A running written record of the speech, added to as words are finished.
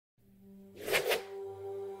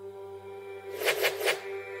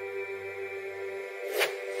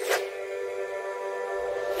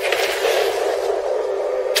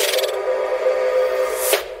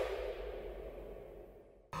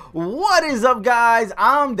What is up, guys?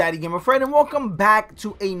 I'm DaddyGamerFred and welcome back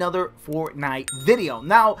to another Fortnite video.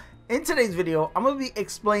 Now, in today's video, I'm going to be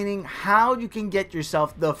explaining how you can get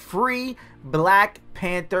yourself the free Black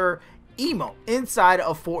Panther emote inside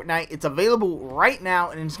of Fortnite. It's available right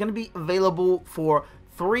now and it's going to be available for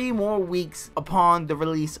 3 more weeks upon the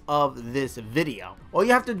release of this video. All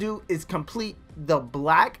you have to do is complete the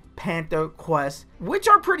Black Panther quests, which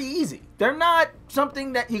are pretty easy. They're not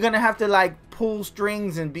something that you're gonna have to like pull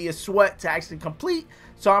strings and be a sweat to actually complete.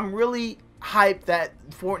 So I'm really hyped that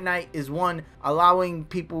Fortnite is allowing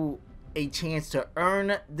people a chance to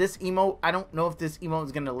earn this emote. I don't know if this emote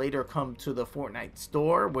is gonna later come to the Fortnite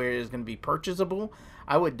store where it's gonna be purchasable.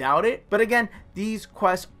 I would doubt it, but again, these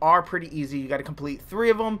quests are pretty easy. You got to complete 3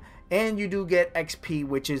 of them and you do get XP,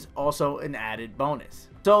 which is also an added bonus.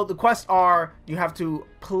 So the quests are, you have to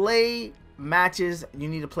play matches. You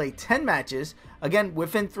need to play 10 matches. Again,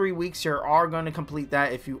 within 3 weeks, you are going to complete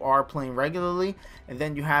that if you are playing regularly. And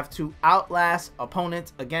then you have to outlast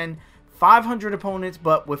opponents. Again, 500 opponents,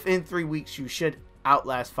 but within 3 weeks, you should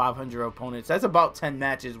outlast 500 opponents. That's about 10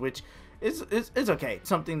 matches, which it's okay.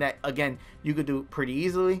 Something that, again, you could do pretty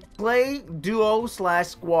easily. Play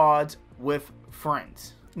duo/squads with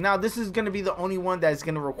friends. Now, this is going to be the only one that's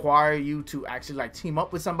going to require you to actually like team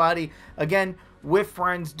up with somebody. Again, with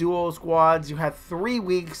friends, duo squads, you have 3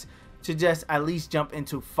 weeks to just at least jump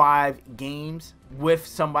into 5 games with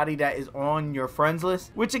somebody that is on your friends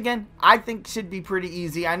list, which again, I think should be pretty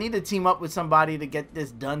easy. I need to team up with somebody to get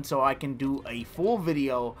this done so I can do a full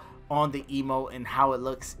video on the emote and how it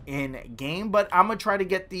looks in game, but I'm gonna try to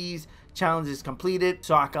get these challenges completed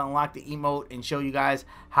so I can unlock the emote and show you guys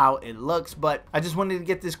how it looks. But I just wanted to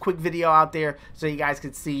get this quick video out there so you guys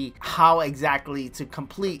could see how exactly to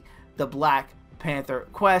complete the Black Panther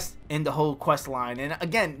quest and the whole quest line. And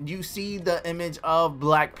again, you see the image of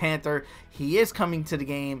Black Panther. He is coming to the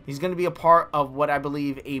game. He's going to be a part of what I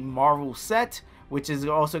believe a Marvel set, which is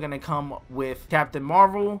also going to come with Captain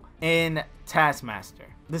Marvel and Taskmaster.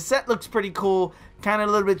 The set looks pretty cool, kind of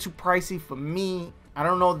a little bit too pricey for me. I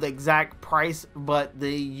don't know the exact price, but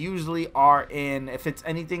they usually are in, if it's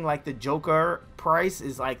anything like the Joker price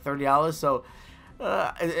is like $30. So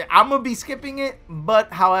I'm gonna be skipping it,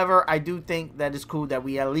 but however, I do think that it's cool that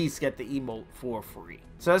we at least get the emote for free.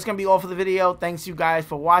 So that's gonna be all for the video. Thanks you guys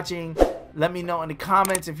for watching. Let me know in the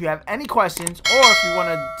comments if you have any questions or if you want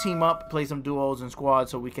to team up, play some duos and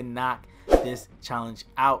squads so we can knock this challenge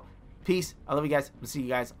out. Peace. I love you guys. We'll see you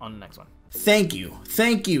guys on the next one. Thank you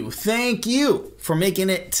for making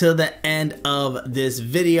it to the end of this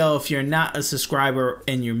video. If you're not a subscriber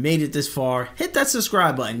and you made it this far, hit that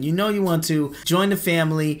subscribe button. You know you want to join the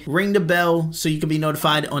family, ring the bell so you can be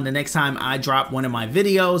notified on the next time I drop one of my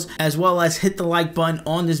videos, as well as hit the like button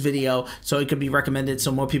on this video so it could be recommended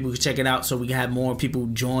so more people can check it out, so we can have more people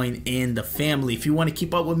join in the family. If you want to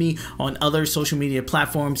keep up with me on other social media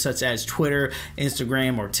platforms such as Twitter,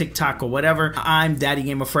 Instagram, or TikTok or whatever, I'm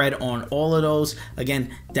DaddyGamerFred on all of those.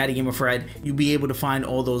 Again, DaddyGamerFred. You'll be able to find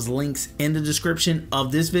all those links in the description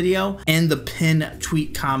of this video and the pinned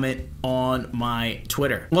tweet comment on my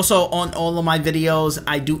Twitter. Also, on all of my videos,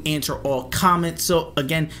 I do answer all comments. So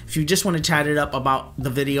again, if you just want to chat it up about the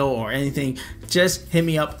video or anything, just hit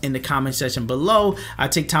me up in the comment section below. I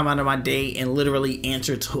take time out of my day and literally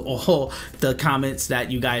answer to all the comments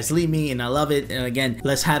that you guys leave me, and I love it. And again,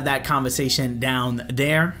 let's have that conversation down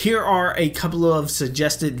there. Here are a couple of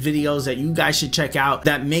suggested videos that you guys should check out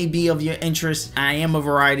that may be of your interest. I am a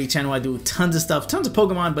variety channel. I do tons of stuff, tons of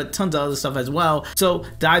Pokemon, but tons of other stuff as well. So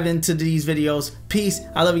dive into these videos. Peace.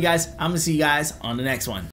 I love you guys. I'm gonna see you guys on the next one.